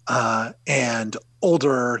Christian and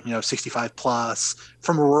older, 65 plus,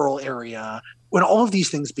 from a rural area. When all of these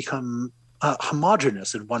things become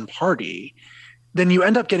homogenous in one party, then you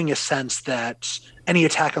end up getting a sense that any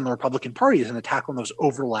attack on the Republican Party is an attack on those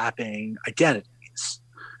overlapping identities,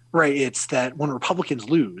 right? It's that when Republicans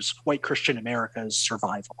lose, white Christian America's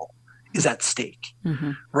survival is at stake,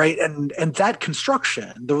 right? And that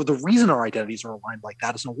construction, the reason our identities are aligned like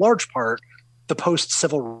that is in a large part the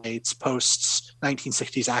post-civil rights,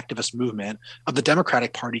 post-1960s activist movement of the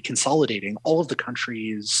Democratic Party consolidating all of the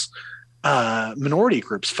country's minority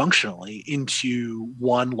groups functionally into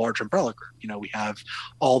one large umbrella group. We have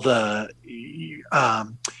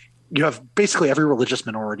you have basically every religious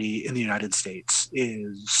minority in the United States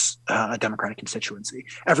is a Democratic constituency.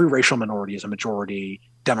 Every racial minority is a majority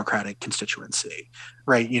Democratic constituency,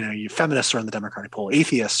 right? You feminists are in the Democratic pool.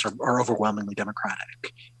 Atheists are overwhelmingly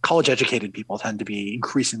Democratic. College-educated people tend to be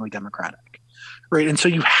increasingly Democratic, right? And so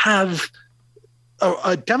you have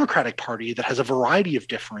a Democratic Party that has a variety of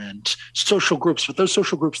different social groups, but those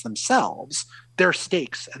social groups themselves, their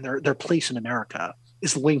stakes and their place in America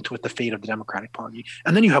is linked with the fate of the Democratic Party.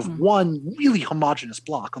 And then you have one really homogenous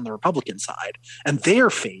bloc on the Republican side, and their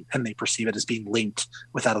fate, and they perceive it as being linked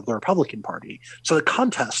with that of the Republican Party. So the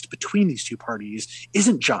contest between these two parties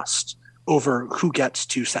isn't just over who gets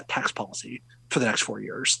to set tax policy for the next 4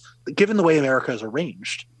 years. Given the way America is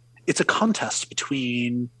arranged, it's a contest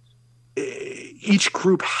between each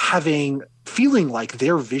group feeling like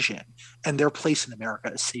their vision and their place in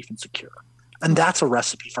America is safe and secure. And that's a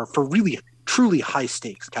recipe for really, truly high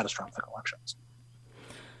stakes, catastrophic elections.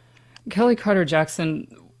 Kellie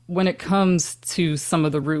Carter-Jackson, when it comes to some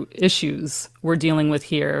of the root issues we're dealing with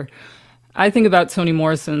here, I think about Toni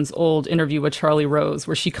Morrison's old interview with Charlie Rose,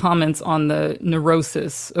 where she comments on the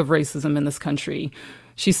neurosis of racism in this country.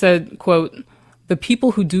 She said, quote, "The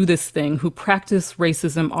people who do this thing, who practice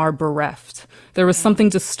racism, are bereft. There is something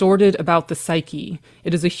distorted about the psyche.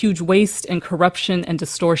 It is a huge waste and corruption and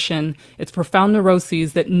distortion. It's profound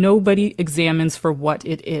neuroses that nobody examines for what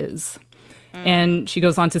it is." And she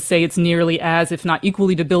goes on to say it's nearly as, if not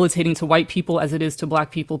equally debilitating to white people as it is to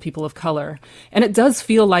Black people, people of color. And it does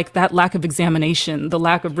feel like that lack of examination, the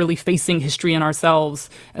lack of really facing history in ourselves,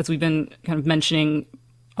 as we've been kind of mentioning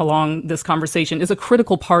along this conversation, is a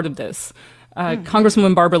critical part of this.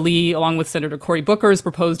 Congresswoman Barbara Lee, along with Senator Cory Booker, has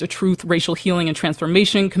proposed a Truth, Racial Healing, and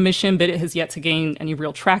Transformation Commission, but it has yet to gain any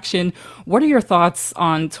real traction. What are your thoughts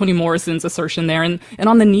on Toni Morrison's assertion there and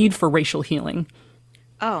on the need for racial healing?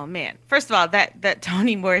 Oh, man. First of all, that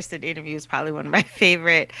Toni Morrison interview is probably one of my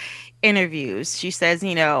favorite interviews. She says,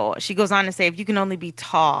 she goes on to say, if you can only be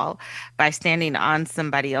tall by standing on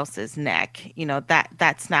somebody else's neck,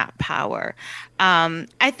 that's not power.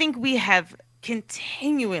 I think we have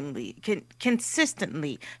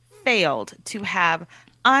consistently failed to have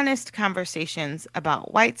honest conversations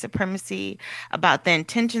about white supremacy, about the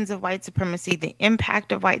intentions of white supremacy, the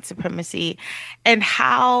impact of white supremacy, and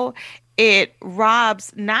how it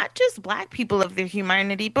robs not just Black people of their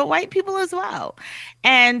humanity, but white people as well.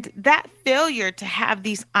 And that failure to have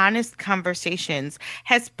these honest conversations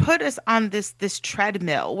has put us on this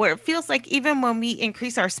treadmill where it feels like even when we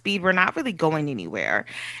increase our speed, we're not really going anywhere.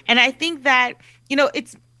 And I think that,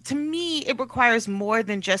 to me, it requires more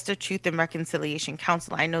than just a Truth and Reconciliation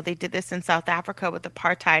Council. I know they did this in South Africa with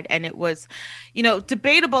apartheid, and it was,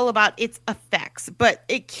 debatable about its effects, but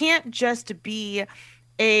it can't just be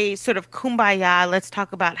a sort of kumbaya, let's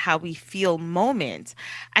talk about how we feel moment.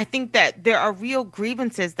 I think that there are real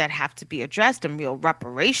grievances that have to be addressed and real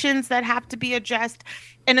reparations that have to be addressed.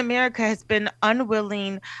 And America has been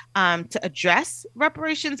unwilling to address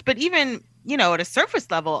reparations, but even, at a surface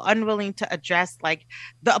level, unwilling to address like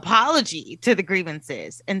the apology to the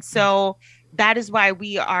grievances. And so that is why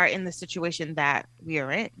we are in the situation that we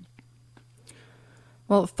are in.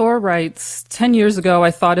 Well, Thor writes, 10 years ago,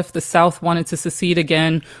 I thought if the South wanted to secede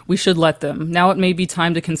again, we should let them. Now it may be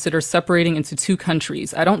time to consider separating into two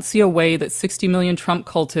countries. I don't see a way that 60 million Trump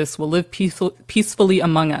cultists will live peacefully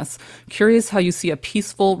among us. Curious how you see a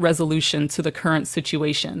peaceful resolution to the current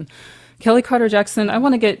situation. Kellie Carter Jackson, I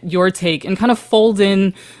want to get your take and kind of fold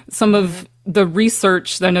in some of the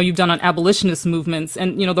research that I know you've done on abolitionist movements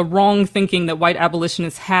and, the wrong thinking that white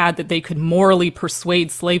abolitionists had that they could morally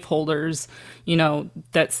persuade slaveholders,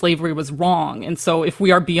 that slavery was wrong. And so if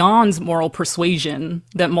we are beyond moral persuasion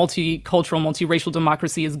that multicultural, multiracial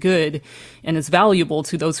democracy is good and is valuable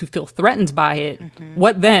to those who feel threatened by it,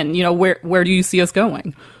 what then? Where do you see us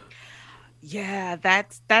going? Yeah,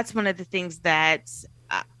 that's one of the things that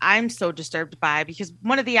I'm so disturbed by, because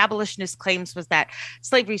one of the abolitionist claims was that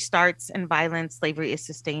slavery starts in violence, slavery is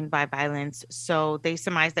sustained by violence. So they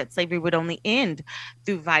surmised that slavery would only end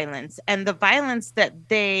through violence. And the violence that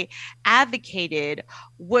they advocated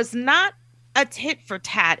was not a tit for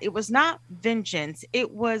tat. It was not vengeance.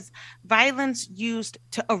 It was violence used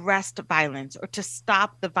to arrest violence or to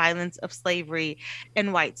stop the violence of slavery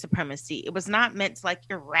and white supremacy. It was not meant to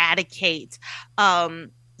eradicate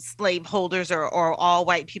slaveholders or all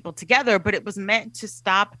white people together, but it was meant to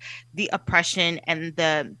stop the oppression and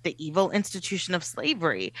the evil institution of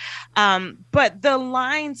slavery. But the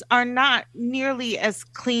lines are not nearly as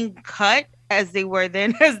clean cut as they were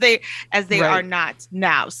then, as they right. are not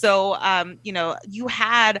now. So, you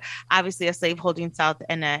had obviously a slaveholding South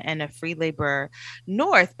and a free labor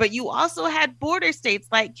North, but you also had border states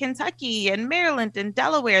like Kentucky and Maryland and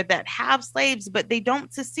Delaware that have slaves, but they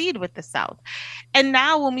don't secede with the South. And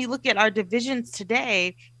now when we look at our divisions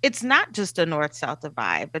today, it's not just a North-South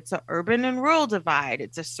divide, it's an urban and rural divide.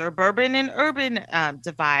 It's a suburban and urban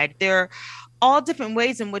divide. There all different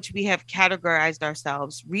ways in which we have categorized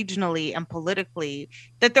ourselves regionally and politically,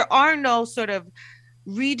 that there are no sort of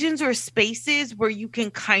regions or spaces where you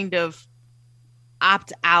can kind of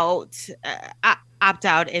opt out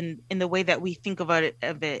in the way that we think of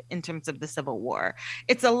it in terms of the Civil War.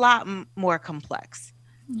 It's a lot more complex.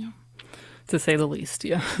 Yeah. To say the least,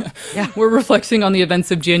 yeah. We're reflecting on the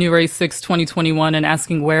events of January 6, 2021 and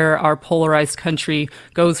asking where our polarized country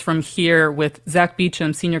goes from here with Zack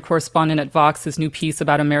Beauchamp, senior correspondent at Vox. His new piece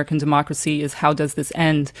about American democracy is How Does This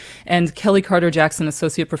End? And Kellie Carter Jackson,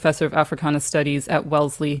 associate professor of Africana Studies at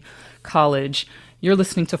Wellesley College. You're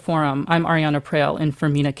listening to Forum. I'm Ariana Prehl in for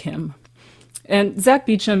Mina Kim. And Zack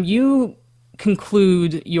Beauchamp, you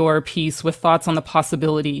conclude your piece with thoughts on the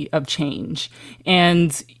possibility of change.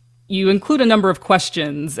 And you include a number of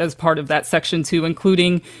questions as part of that section too,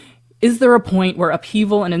 including, is there a point where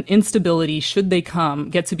upheaval and an instability, should they come,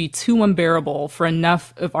 get to be too unbearable for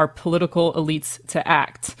enough of our political elites to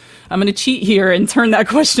act? I'm going to cheat here and turn that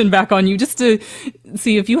question back on you just to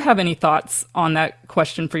see if you have any thoughts on that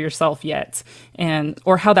question for yourself yet,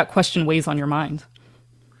 or how that question weighs on your mind.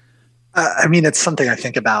 It's something I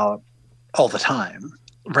think about all the time,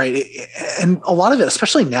 right? And a lot of it,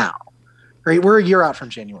 especially now, right? We're a year out from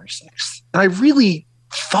January 6th. And I really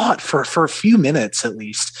thought for a few minutes, at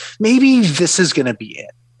least, maybe this is going to be it,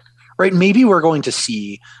 right? Maybe we're going to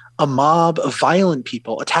see a mob of violent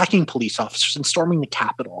people attacking police officers and storming the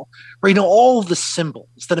Capitol, right? All of the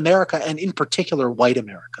symbols that America, and in particular, white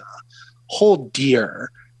America, hold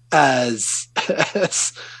dear as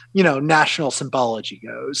national symbology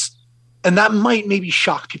goes. And that might maybe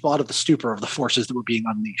shock people out of the stupor of the forces that were being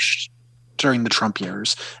unleashed during the Trump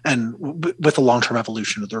years and with the long-term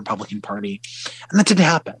evolution of the Republican Party. And that didn't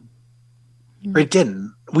happen. Or it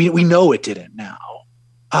didn't. We know it didn't now.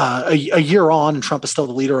 A year on, and Trump is still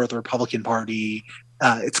the leader of the Republican Party.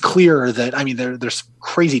 It's clear that, there's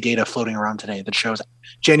crazy data floating around today that shows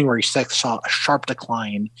January 6th saw a sharp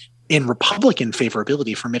decline in Republican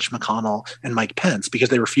favorability for Mitch McConnell and Mike Pence because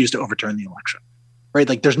they refused to overturn the election.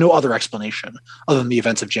 Right? There's no other explanation other than the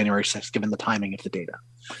events of January 6th, given the timing of the data.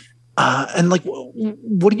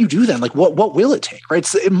 What do you do then? What will it take? Right?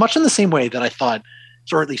 It's much in the same way that I thought,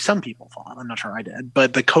 or at least some people thought, I'm not sure I did,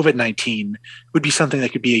 but the COVID-19 would be something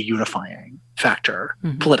that could be a unifying factor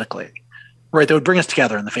politically. right? That would bring us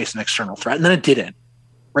together in the face of an external threat. And then it didn't,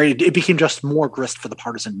 right? It became just more grist for the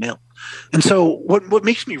partisan mill. And so what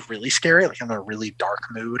makes me really scary, like I'm in a really dark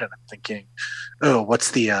mood and I'm thinking, oh,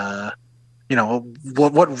 what's the,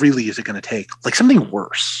 what really is it going to take? Like something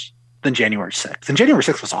worse than January 6th. And January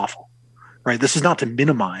 6th was awful, right? This is not to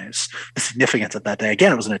minimize the significance of that day.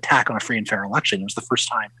 Again, it was an attack on a free and fair election. It was the first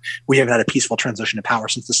time we have had a peaceful transition to power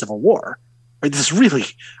since the Civil War. Right? This is really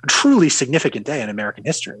a truly significant day in American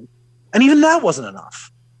history. And even that wasn't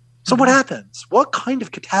enough. So what happens? What kind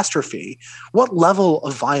of catastrophe? What level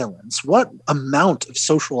of violence? What amount of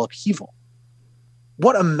social upheaval?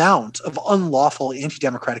 What amount of unlawful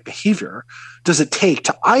anti-democratic behavior does it take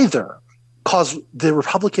to either cause the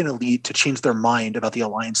Republican elite to change their mind about the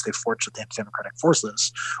alliance they've forged with the anti-democratic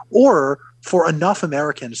forces, or for enough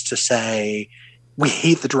Americans to say, we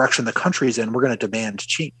hate the direction the country's in, we're going to demand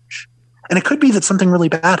change? And it could be that something really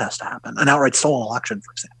bad has to happen, an outright stolen election,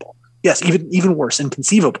 for example. Yes, even worse,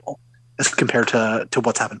 inconceivable as compared to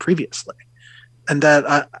what's happened previously. And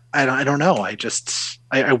that I don't know.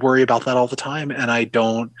 I worry about that all the time, and I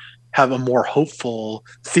don't have a more hopeful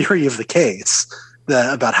theory of the case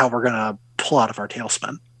about how we're going to pull out of our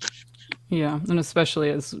tailspin. Yeah, and especially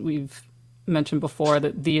as we've mentioned before,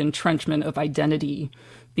 that the entrenchment of identity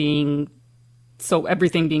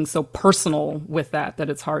everything being so personal with that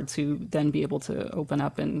it's hard to then be able to open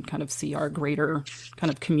up and kind of see our greater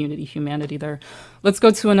kind of community humanity there. Let's go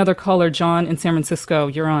to another caller. John in San Francisco,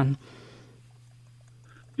 you're on.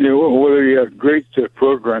 Yeah, well, a great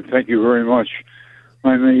program. Thank you very much.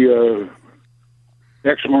 I'm a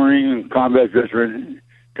ex-Marine and combat veteran,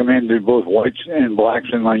 commanded both whites and blacks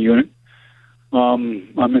in my unit.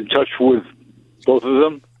 I'm in touch with both of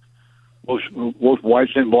them, both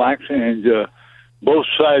whites and blacks, and both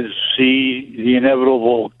sides see the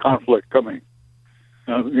inevitable conflict coming,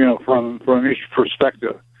 from each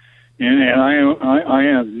perspective. And I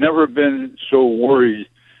have never been so worried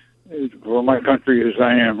for my country as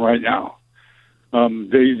I am right now.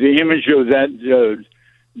 The image of that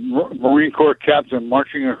Marine Corps captain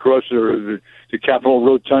marching across the Capitol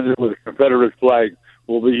Rotunda with a Confederate flag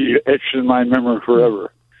will be etched in my memory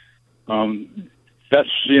forever. That's,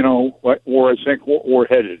 where I think we're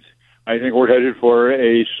headed. I think we're headed for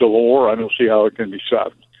a civil war. I don't see how it can be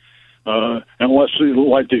stopped. Unless,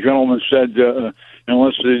 like the gentleman said,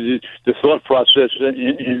 unless the thought process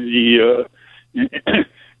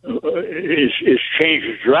is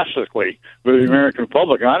changed drastically for the American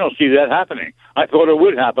public. And I don't see that happening. I thought it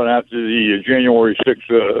would happen after the January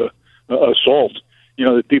 6th assault,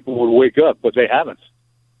 that people would wake up, but they haven't.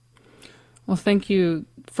 Well, thank you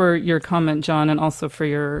for your comment, John, and also for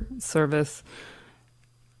your service.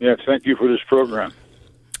 Yeah, thank you for this program.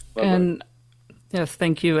 Bye-bye. And yes,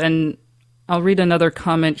 thank you. And I'll read another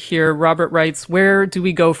comment here. Robert writes, where do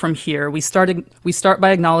we go from here? We start by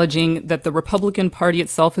acknowledging that the Republican Party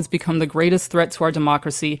itself has become the greatest threat to our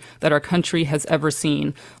democracy that our country has ever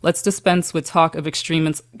seen. Let's dispense with talk of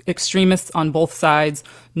extremists on both sides.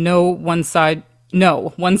 No, one side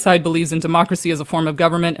believes in democracy as a form of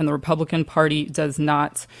government, and the Republican Party does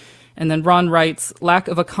not. And then Ron writes, lack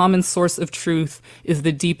of a common source of truth is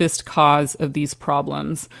the deepest cause of these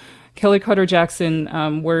problems. Kellie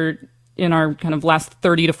Carter-Jackson, we're in our kind of last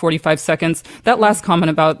 30 to 45 seconds. That last comment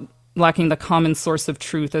about lacking the common source of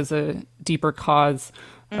truth as a deeper cause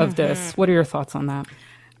of this. What are your thoughts on that?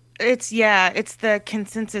 It's the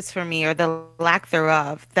consensus for me, or the lack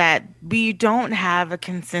thereof, that we don't have a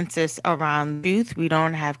consensus around truth. We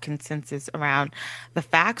don't have consensus around the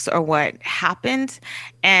facts or what happened.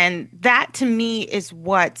 And that to me is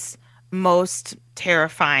what's most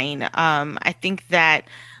terrifying. I think that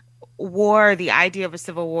war, the idea of a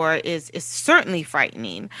civil war is certainly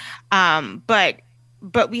frightening. But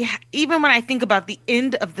even when I think about the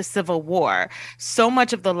end of the Civil War, so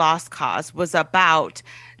much of the lost cause was about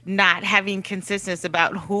not having consensus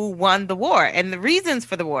about who won the war and the reasons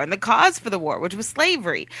for the war and the cause for the war, which was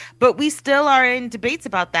slavery. But we still are in debates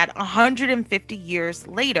about that 150 years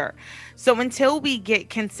later. So until we get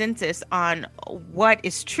consensus on what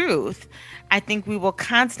is truth, I think we will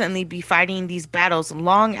constantly be fighting these battles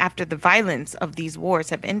long after the violence of these wars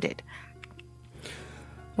have ended.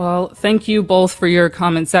 Well, thank you both for your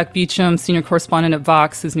comments. Zack Beauchamp, senior correspondent at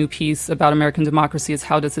Vox, his new piece about American democracy is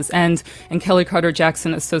How Does This End? And Kellie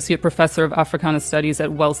Carter-Jackson, associate professor of Africana Studies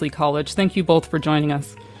at Wellesley College. Thank you both for joining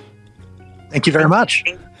us. Thank you very much.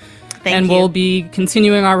 Thank you. We'll be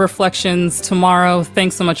continuing our reflections tomorrow.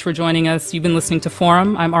 Thanks so much for joining us. You've been listening to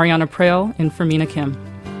Forum. I'm Ariana Prehl in for Mina Kim.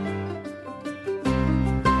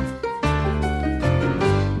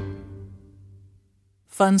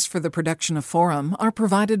 Funds for the production of Forum are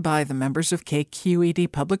provided by the members of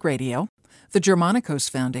KQED Public Radio, the Germanicos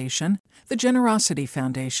Foundation, the Generosity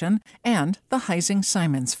Foundation, and the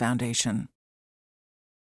Heising-Simons Foundation.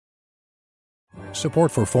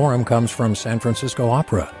 Support for Forum comes from San Francisco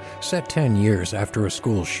Opera. Set 10 years after a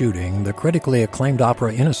school shooting, the critically acclaimed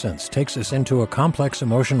opera Innocence takes us into a complex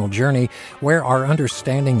emotional journey where our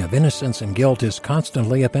understanding of innocence and guilt is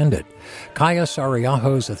constantly upended. Kaya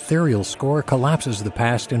Sariaho's ethereal score collapses the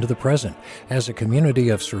past into the present as a community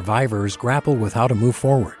of survivors grapple with how to move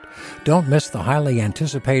forward. Don't miss the highly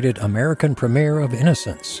anticipated American premiere of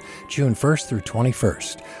Innocence, June 1st through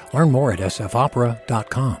 21st. Learn more at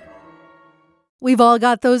sfopera.com. We've all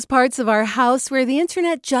got those parts of our house where the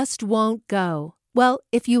internet just won't go. Well,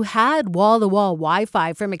 if you had wall-to-wall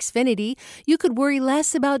Wi-Fi from Xfinity, you could worry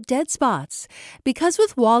less about dead spots. Because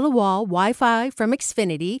with wall-to-wall Wi-Fi from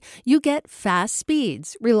Xfinity, you get fast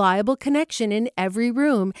speeds, reliable connection in every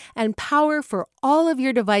room, and power for all of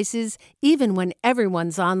your devices, even when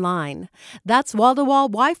everyone's online. That's wall-to-wall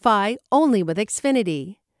Wi-Fi only with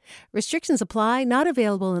Xfinity. Restrictions apply, not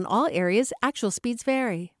available in all areas. Actual speeds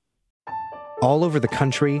vary. All over the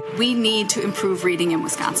country, we need to improve reading in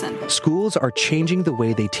Wisconsin. Schools are changing the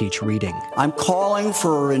way they teach reading. I'm calling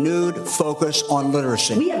for a renewed focus on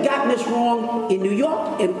literacy. We have gotten this wrong in New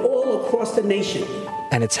York and all across the nation.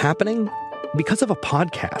 And it's happening because of a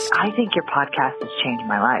podcast. I think your podcast has changed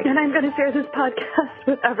my life. And I'm going to share this podcast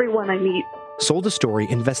with everyone I meet. Sold a Story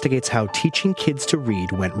investigates how teaching kids to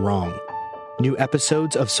read went wrong. New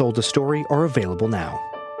episodes of Sold a Story are available now.